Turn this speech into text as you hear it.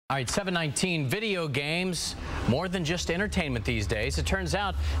All right, 7:19, video games, more than just entertainment these days. It turns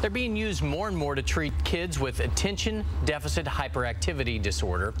out they're being used more and more to treat kids with attention deficit hyperactivity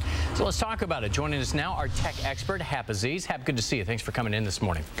disorder. So let's talk about it. Joining us now, our tech expert, Hap Aziz. Hap, good to see you. Thanks for coming in this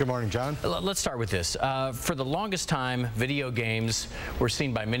morning. Good morning, John. Let's start with this. For the longest time, video games were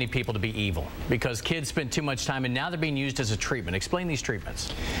seen by many people to be evil because kids spend too much time, and now they're being used as a treatment. Explain these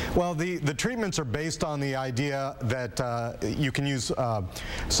treatments. Well, the treatments are based on the idea that you can use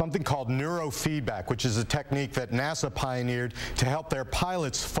something called neurofeedback, which is a technique that NASA pioneered to help their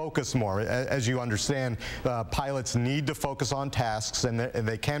pilots focus more. As you understand, pilots need to focus on tasks, and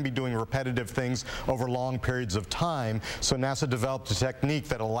they can be doing repetitive things over long periods of time, so NASA developed a technique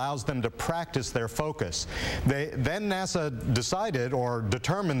that allows them to practice their focus. Then NASA decided or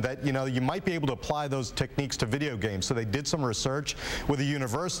determined that you might be able to apply those techniques to video games, so they did some research with a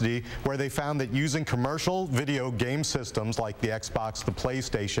university where they found that using commercial video game systems like the Xbox, the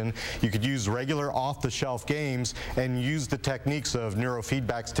PlayStation, you could use regular off-the-shelf games and use the techniques of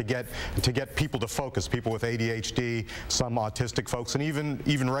neurofeedbacks to get people to focus, people with ADHD, some autistic folks, and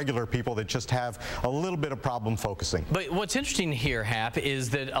even regular people that just have a little bit of problem focusing. But what's interesting here, Hap, is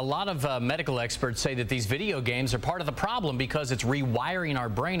that a lot of medical experts say that these video games are part of the problem because it's rewiring our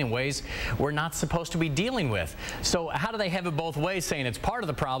brain in ways we're not supposed to be dealing with. So how do they have it both ways, saying it's part of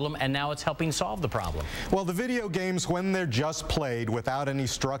the problem and now it's helping solve the problem? Well, the video games, when they're just played without any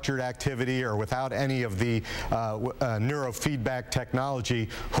structured activity or without any of the neurofeedback technology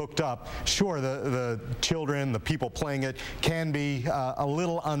hooked up, sure, the children, the people playing it, can be a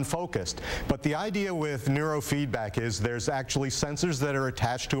little unfocused. But the idea with neurofeedback is there's actually sensors that are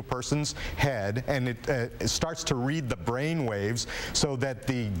attached to a person's head, and it starts to read the brain waves so that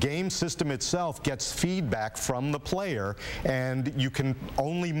the game system itself gets feedback from the player, and you can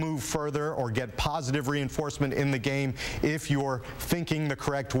only move further or get positive reinforcement in the game if you're thinking the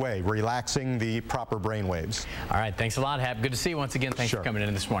correct way, relaxing the proper brain waves. All right, thanks a lot, Hap. Good to see you once again. Thanks for coming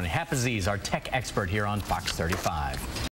in this morning. Hap Aziz, our tech expert here on Fox 35.